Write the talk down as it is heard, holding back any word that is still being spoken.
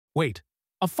Wait,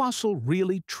 a fossil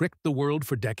really tricked the world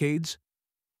for decades?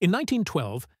 In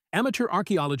 1912, amateur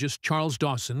archaeologist Charles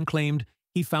Dawson claimed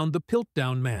he found the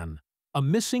Piltdown Man, a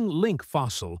missing link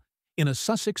fossil, in a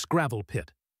Sussex gravel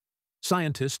pit.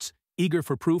 Scientists, eager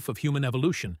for proof of human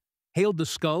evolution, hailed the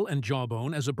skull and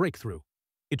jawbone as a breakthrough.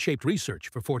 It shaped research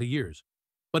for 40 years.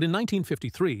 But in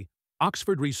 1953,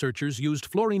 Oxford researchers used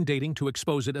fluorine dating to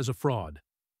expose it as a fraud.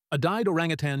 A dyed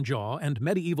orangutan jaw and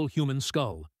medieval human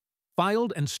skull,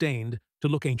 filed and stained to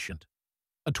look ancient.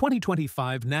 A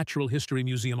 2025 Natural History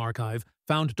Museum archive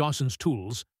found Dawson's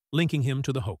tools, linking him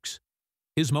to the hoax.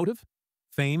 His motive?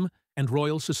 Fame and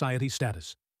Royal Society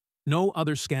status. No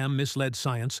other scam misled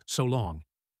science so long.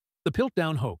 The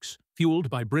Piltdown hoax, fueled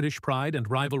by British pride and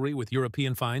rivalry with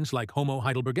European finds like Homo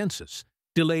heidelbergensis,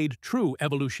 delayed true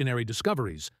evolutionary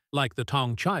discoveries, like the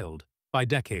Tong child, by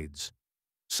decades.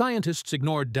 Scientists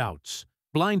ignored doubts,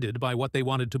 blinded by what they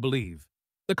wanted to believe.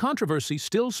 The controversy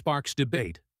still sparks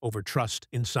debate over trust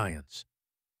in science.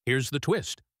 Here's the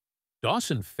twist.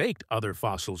 Dawson faked other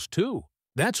fossils too.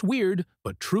 That's weird,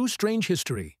 but true strange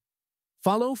history.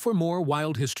 Follow for more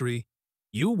wild history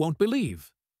you won't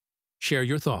believe. Share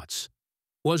your thoughts.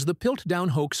 Was the Piltdown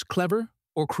hoax clever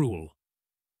or cruel?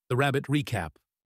 The Rabbit Recap.